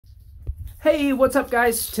Hey, what's up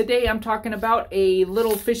guys? Today I'm talking about a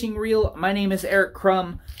little fishing reel. My name is Eric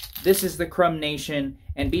Crumb. This is the Crumb Nation.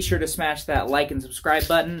 And be sure to smash that like and subscribe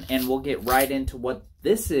button and we'll get right into what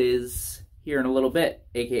this is here in a little bit,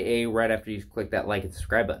 aka right after you click that like and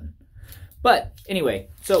subscribe button. But anyway,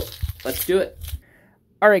 so let's do it.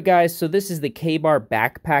 Alright guys, so this is the K-Bar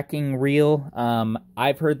backpacking reel.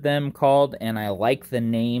 I've heard them called, and I like the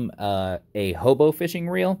name, a hobo fishing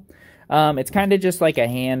reel. It's kind of just like a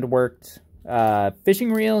hand-worked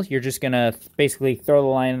fishing reel. You're just gonna basically throw the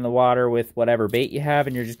line in the water with whatever bait you have,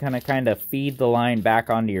 and you're just gonna kind of feed the line back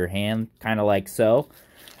onto your hand, kind of like so.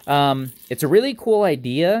 It's a really cool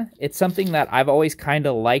idea. It's something that I've always kind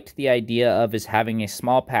of liked the idea of, is having a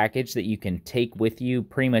small package that you can take with you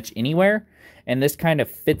pretty much anywhere, and this kind of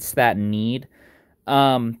fits that need.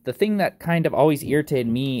 The thing that kind of always irritated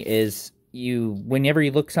me is whenever you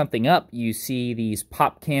look something up, you see these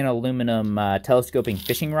pop can aluminum telescoping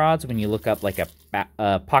fishing rods when you look up like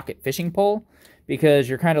a pocket fishing pole, because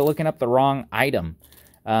you're kind of looking up the wrong item.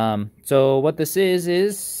 So what this is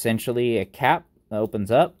essentially a cap that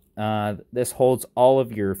opens up. This holds all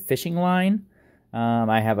of your fishing line.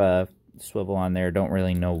 I have a swivel on there, don't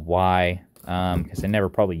really know why, because I never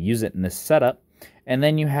probably use it in this setup. And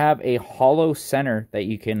then you have a hollow center that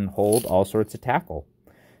you can hold all sorts of tackle.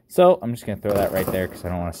 So I'm just going to throw that right there because I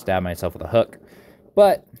don't want to stab myself with a hook.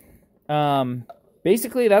 But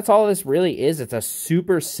basically that's all this really is. It's a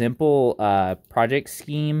super simple project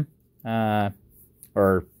scheme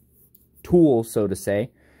or tool, so to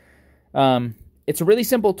say. It's a really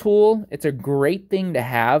simple tool. It's a great thing to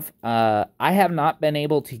have. I have not been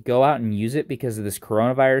able to go out and use it because of this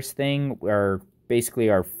coronavirus thing, where basically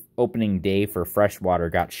our opening day for freshwater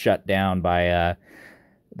got shut down by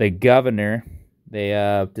the governor.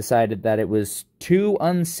 They decided that it was too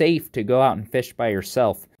unsafe to go out and fish by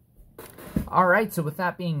yourself. Alright, so with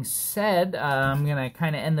that being said, I'm going to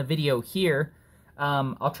kind of end the video here.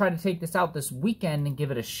 I'll try to take this out this weekend and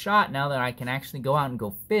give it a shot now that I can actually go out and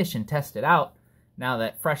go fish and test it out. Now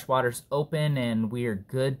that freshwater's open and we are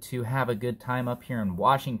good to have a good time up here in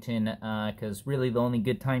Washington, because really the only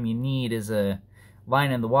good time you need is a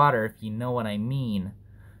line in the water, if you know what I mean.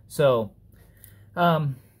 So,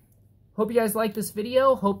 hope you guys like this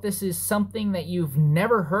video. Hope this is something that you've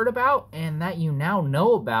never heard about and that you now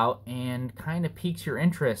know about and kind of piques your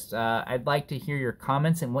interest. I'd like to hear your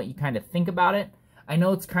comments and what you kind of think about it. I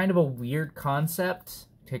know it's kind of a weird concept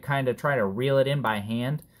to kind of try to reel it in by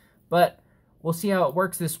hand, but we'll see how it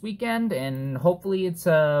works this weekend, and hopefully it's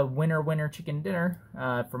a winner chicken dinner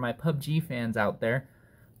for my PUBG fans out there.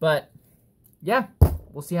 But yeah,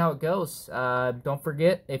 we'll see how it goes. Don't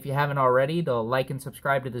forget, if you haven't already, to like and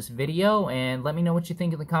subscribe to this video, and let me know what you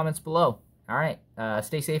think in the comments below. Alright,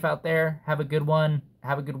 stay safe out there. Have a good one.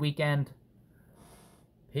 Have a good weekend.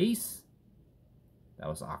 Peace. That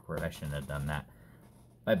was awkward. I shouldn't have done that.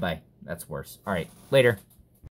 Bye-bye. That's worse. Alright, later.